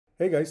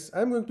Hey guys,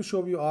 I'm going to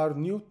show you our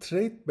new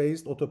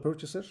trade-based auto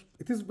purchaser.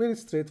 It is very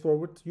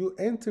straightforward. You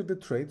enter the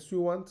trades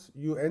you want,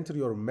 you enter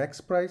your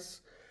max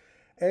price,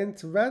 and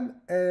when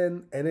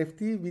an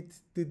NFT with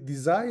the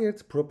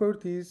desired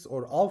properties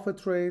or alpha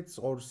traits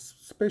or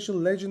special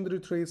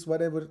legendary traits,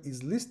 whatever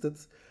is listed,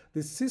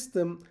 the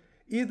system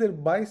either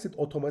buys it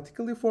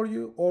automatically for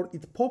you or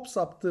it pops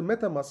up the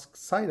MetaMask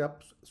sign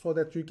up so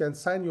that you can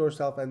sign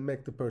yourself and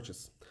make the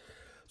purchase.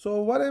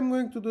 So what I'm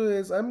going to do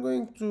is I'm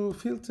going to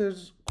filter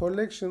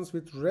collections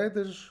with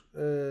rather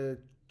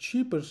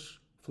cheaper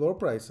floor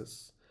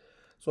prices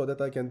so that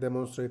I can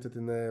demonstrate it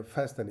in a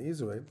fast and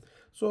easy way.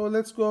 So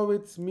let's go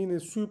with mini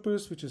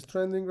supers, which is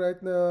trending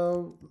right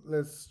now.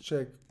 Let's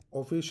check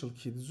official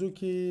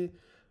Kizuki,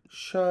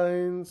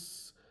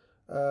 Shines,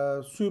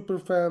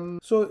 Superfan.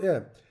 So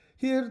yeah,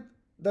 here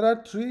there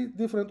are three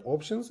different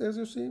options as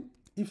you see.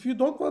 If you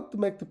don't want to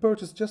make the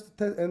purchase just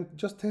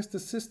test the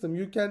system,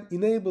 you can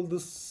enable the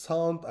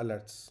sound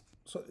alerts.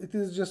 So it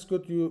is just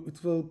good.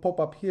 It will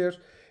pop up here.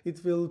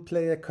 It will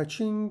play a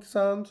ka-ching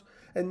sound,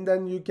 and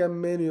then you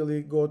can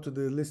manually go to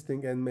the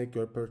listing and make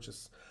your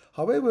purchase.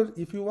 However,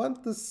 if you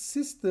want the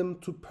system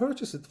to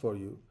purchase it for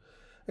you,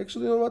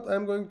 actually, you know what?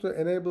 I'm going to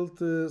enable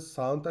the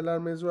sound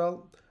alarm as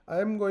well.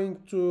 I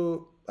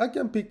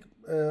can pick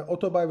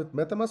auto buy with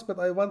MetaMask, but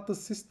I want the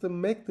system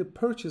make the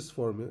purchase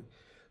for me.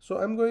 So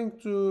I'm going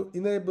to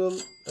enable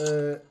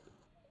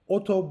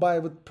auto buy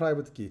with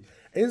private key.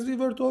 As we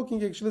were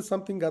talking, actually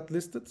something got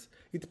listed.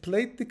 It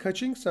played the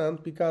ka-ching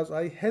sound because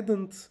I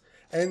hadn't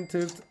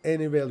entered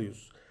any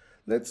values.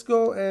 Let's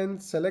go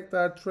and select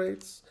our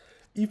trades.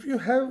 If you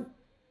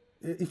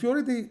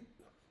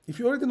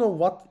already know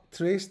what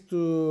trades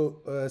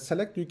to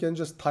select, you can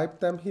just type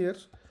them here.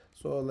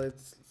 So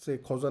let's say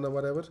Kozana,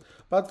 whatever.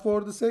 But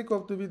for the sake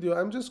of the video,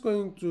 I'm just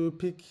going to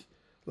pick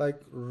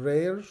like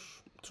rare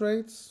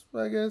trades,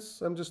 I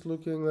guess. I'm just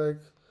looking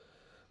like,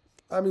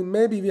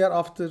 maybe we are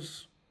after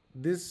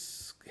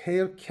this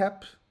hair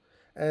cap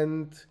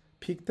and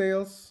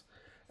pigtails,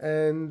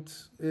 and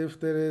if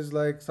there is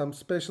like some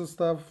special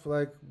stuff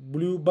like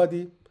blue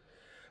body.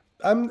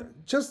 I'm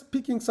just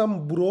picking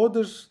some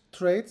broader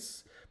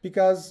traits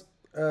because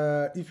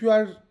if you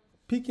are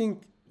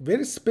picking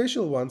very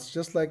special ones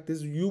just like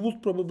this, you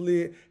would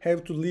probably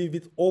have to leave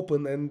it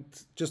open and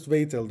just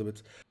wait a little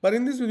bit. But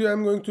in this video,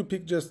 I'm going to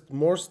pick just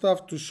more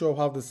stuff to show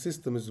how the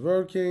system is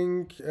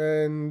working,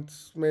 and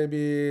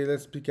maybe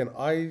let's pick an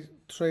eye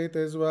trait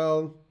as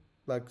well,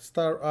 like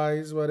star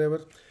eyes,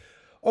 whatever.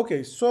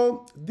 Okay,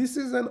 so this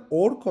is an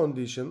OR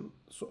condition.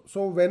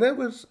 So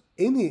whenever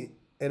any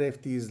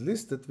NFT is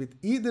listed with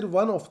either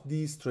one of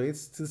these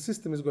traits, the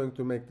system is going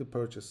to make the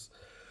purchase.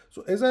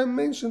 So as I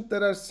mentioned,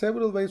 there are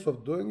several ways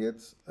of doing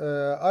it.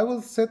 I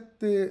will set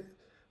the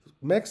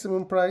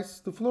maximum price.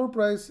 The floor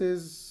price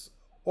is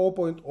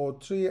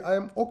 0.03. I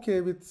am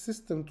okay with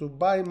system to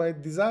buy my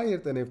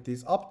desired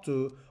NFTs up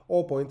to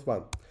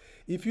 0.1.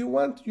 If you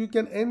want, you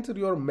can enter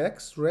your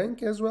max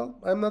rank as well.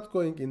 I'm not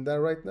going in there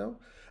right now.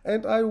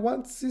 And I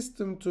want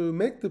system to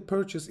make the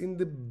purchase in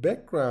the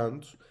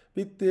background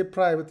with the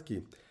private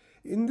key.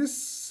 In this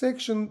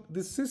section,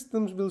 the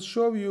systems will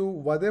show you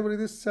whatever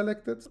it is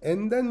selected,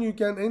 and then you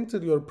can enter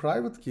your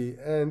private key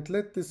and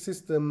let the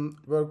system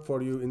work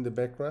for you in the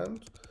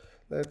background.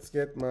 Let's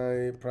get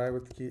my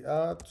private key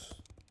out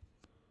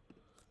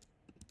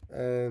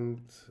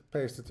and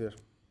paste it here.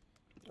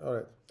 All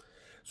right.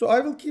 So I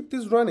will keep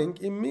this running.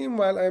 In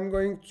meanwhile, I'm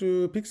going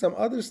to pick some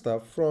other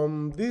stuff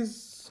from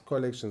these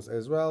collections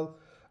as well.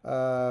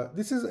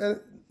 This is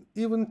an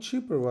even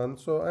cheaper one,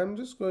 so I'm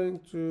just going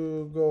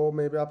to go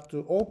maybe up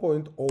to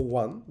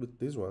 0.01 with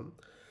this one.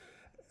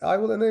 I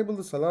will enable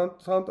the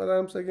sound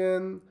alarms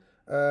again.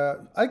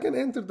 I can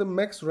enter the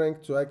max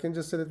rank too. I can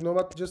just say that, you know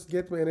what, just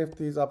get my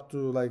NFTs up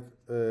to like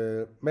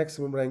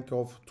maximum rank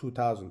of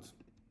 2000.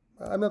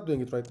 I'm not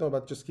doing it right now,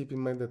 but just keep in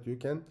mind that you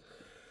can.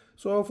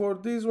 So for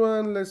this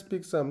one, let's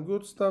pick some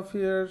good stuff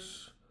here.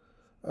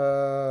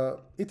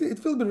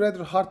 It will be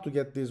rather hard to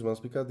get these ones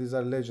because these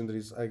are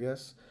legendaries, I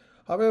guess.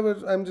 However,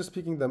 I'm just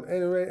picking them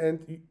anyway,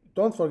 and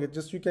don't forget,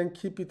 just you can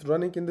keep it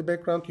running in the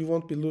background. You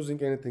won't be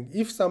losing anything.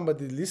 If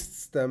somebody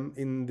lists them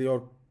in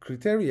your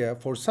criteria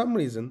for some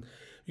reason,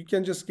 you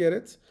can just get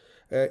it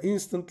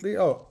instantly.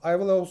 Oh, I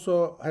will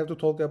also have to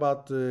talk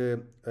about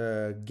the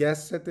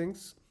gas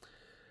settings.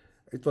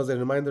 It was a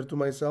reminder to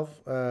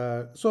myself.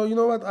 So you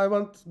know what? I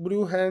want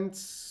blue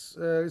hands.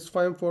 It's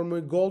fine for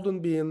me. Golden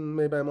bean.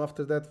 Maybe I'm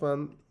after that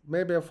one.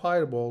 Maybe a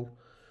fireball.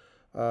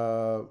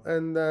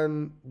 And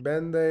then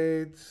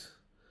band-aid,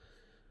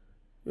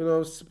 you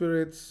know,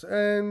 spirits,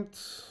 and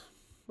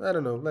I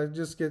don't know, like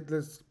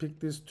let's pick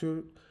these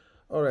two.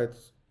 All right,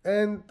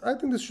 and I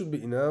think this should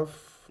be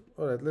enough.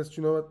 All right, let's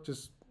get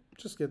this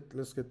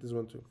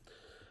one too.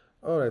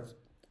 All right,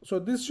 so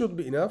this should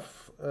be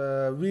enough.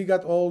 We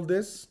got all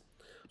this.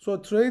 So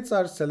trades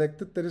are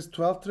selected. There is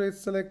 12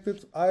 trades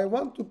selected. I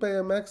want to pay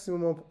a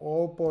maximum of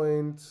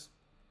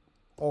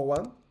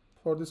 0.01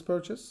 for this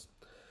purchase.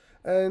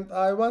 And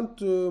I want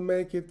to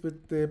make it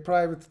with the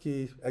private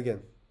key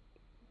again.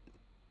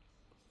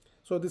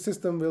 So the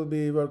system will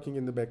be working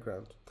in the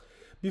background.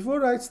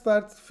 Before I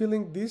start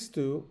filling these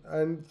two,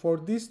 and for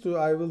these two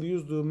I will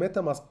use the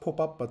MetaMask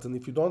pop-up button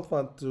if you don't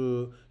want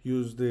to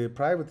use the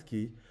private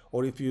key,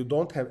 or if you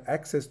don't have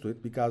access to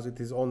it because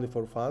it is only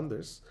for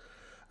founders.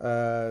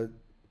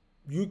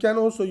 You can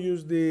also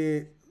use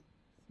the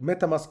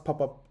MetaMask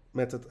pop-up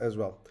method as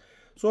well.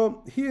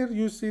 So here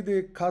you see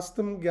the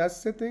custom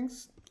gas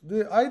settings.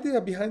 The idea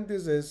behind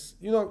this is,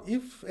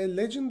 if a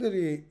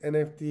legendary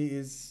NFT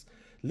is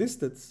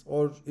listed,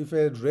 or if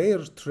a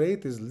rare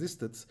trait is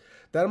listed,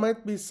 there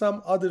might be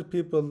some other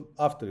people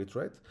after it,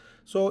 right?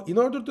 So in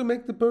order to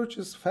make the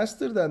purchase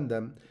faster than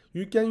them,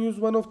 you can use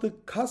one of the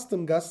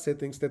custom gas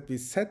settings that we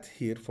set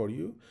here for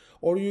you,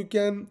 or you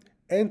can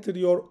enter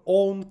your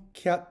own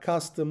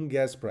custom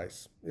gas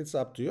price. It's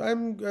up to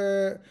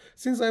you.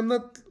 Since I'm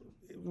not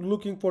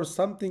looking for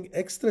something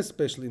extra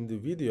special in the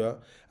video,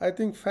 I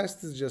think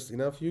fast is just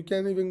enough. You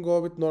can even go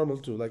with normal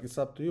too, like it's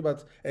up to you.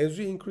 But as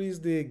you increase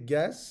the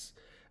gas,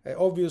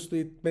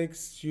 obviously it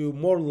makes you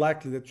more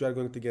likely that you are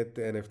going to get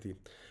the NFT.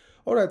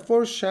 All right,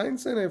 for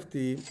Shine's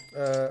NFT,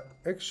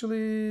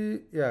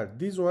 actually, yeah,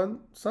 this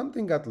one,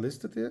 something got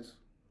listed here.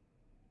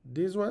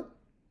 This one,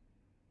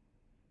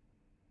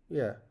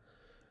 yeah.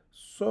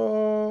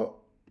 So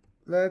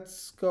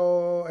let's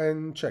go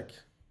and check.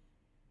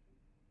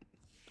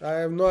 I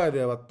have no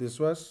idea what this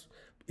was.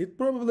 It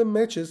probably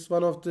matches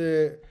one of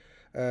the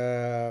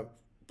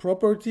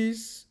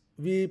properties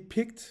we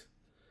picked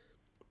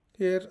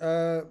here.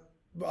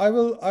 I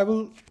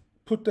will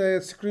put a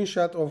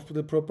screenshot of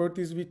the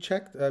properties we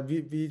checked,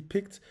 we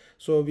picked.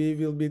 So we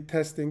will be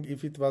testing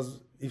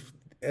if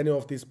any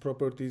of these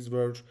properties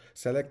were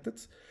selected.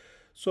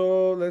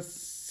 So let's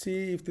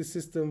see if the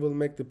system will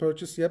make the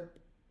purchase. Yep,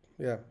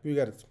 yeah, we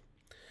got it.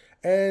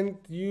 And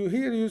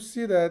here you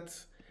see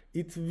that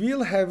it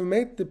will have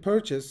made the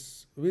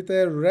purchase with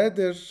a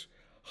rather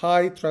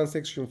high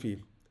transaction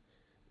fee.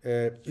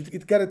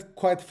 It got it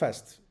quite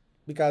fast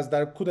because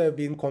there could have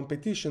been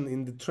competition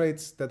in the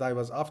trades that I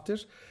was after,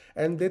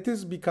 and that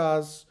is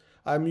because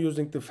I'm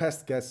using the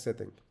fast gas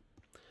setting.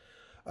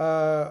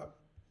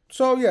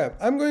 So yeah,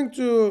 I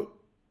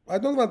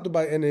don't want to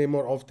buy any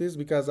more of this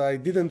because I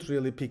didn't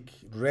really pick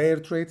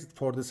rare trades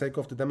for the sake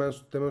of the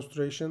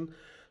demonstration.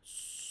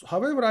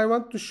 However, I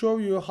want to show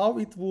you how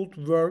it would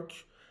work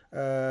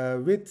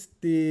with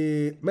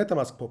the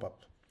MetaMask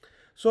pop-up.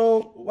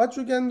 So what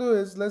you can do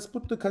is, let's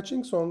put the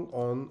catching song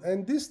on,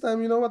 and this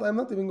time, you know what, I'm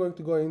not even going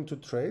to go into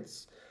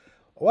trades.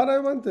 What I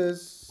want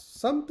is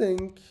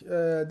something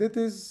that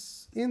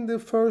is in the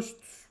first,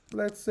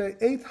 let's say,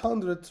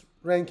 800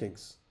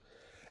 rankings.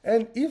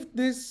 And if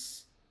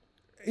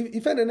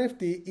an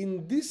NFT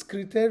in this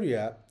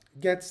criteria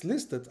gets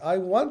listed, I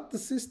want the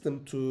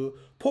system to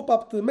pop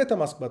up the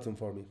MetaMask button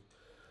for me.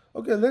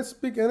 Okay, let's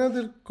pick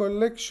another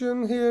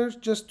collection here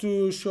just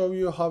to show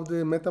you how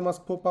the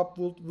MetaMask pop-up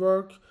would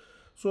work.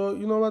 So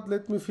you know what,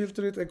 let me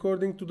filter it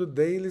according to the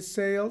daily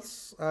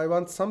sales. I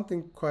want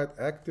something quite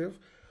active.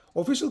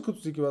 Official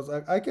constitutes,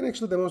 I can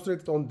actually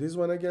demonstrate it on this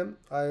one again.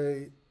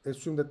 I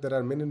assume that there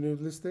are many new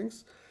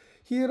listings.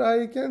 Here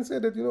I can say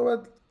that, you know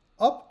what,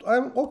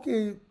 I'm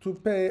okay to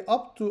pay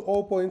up to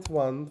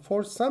 0.1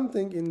 for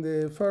something in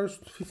the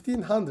first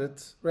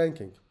 1500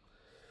 ranking.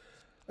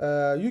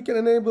 You can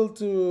enable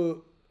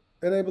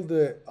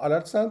the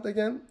alert sound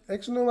again.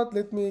 Actually, you know what,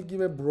 let me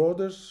give a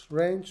broader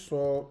range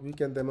so we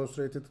can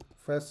demonstrate it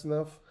fast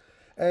enough.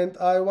 And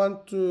I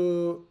want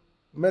to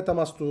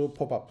MetaMask to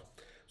pop up.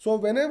 So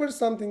whenever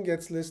something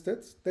gets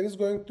listed, there is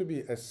going to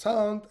be a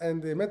sound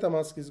and the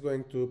MetaMask is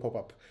going to pop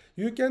up.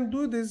 You can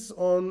do this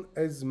on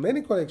as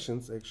many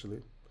collections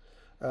actually.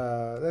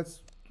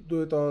 Let's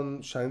do it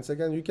on Shines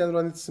again. You can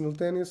run it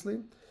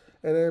simultaneously.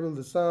 Enable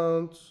the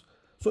sound.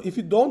 So if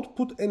you don't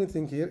put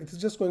anything here, it is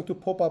just going to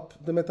pop up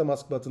the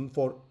MetaMask button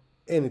for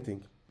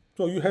anything.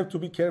 So you have to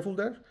be careful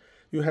there.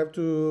 You have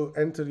to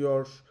enter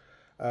your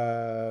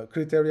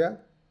criteria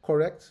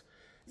correct.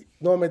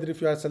 No matter if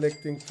you are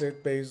selecting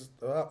trade based,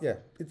 yeah,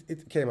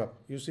 it came up.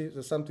 You see,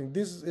 there's something.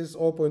 This is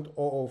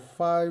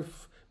 0.005.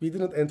 We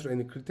didn't enter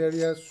any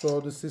criteria, so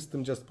the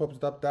system just popped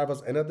it up. There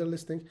was another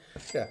listing.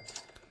 Yeah,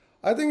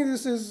 I think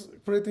this is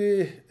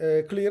pretty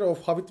clear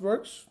of how it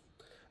works.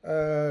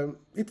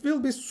 It will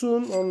be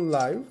soon on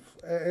live.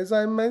 As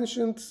I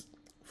mentioned,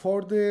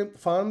 for the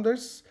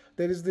founders,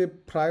 there is the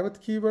private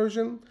key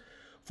version.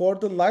 For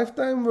the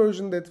lifetime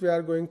version that we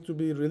are going to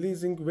be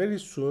releasing very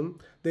soon,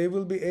 they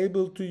will be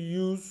able to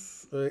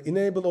use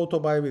enable auto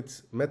buy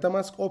with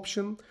MetaMask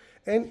option.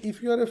 And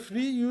if you are a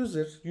free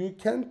user, you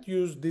can't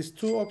use these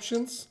two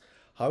options.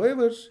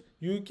 However,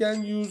 you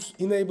can use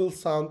enable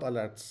sound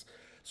alerts.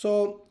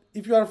 So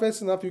if you are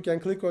fast enough, you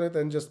can click on it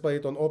and just buy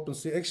it on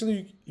OpenSea.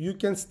 Actually, you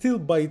can still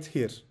buy it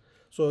here.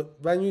 So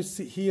when you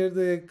hear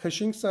the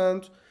caching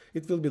sound,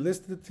 it will be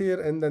listed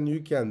here, and then you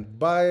can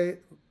buy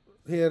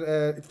here.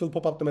 It will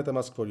pop up the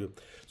MetaMask for you.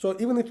 So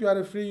even if you are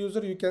a free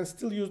user, you can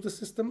still use the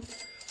system.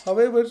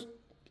 However,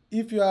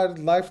 if you have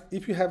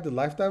the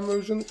lifetime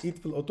version,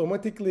 it will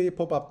automatically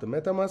pop up the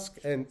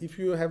MetaMask, and if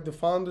you have the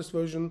founders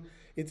version,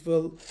 it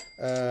will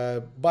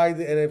buy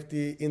the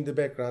NFT in the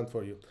background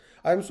for you.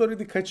 I'm sorry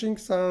the catching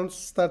sounds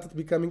started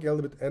becoming a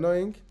little bit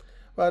annoying,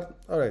 but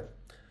all right.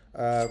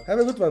 Have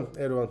a good one,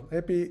 everyone.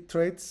 Happy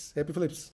trades, happy flips.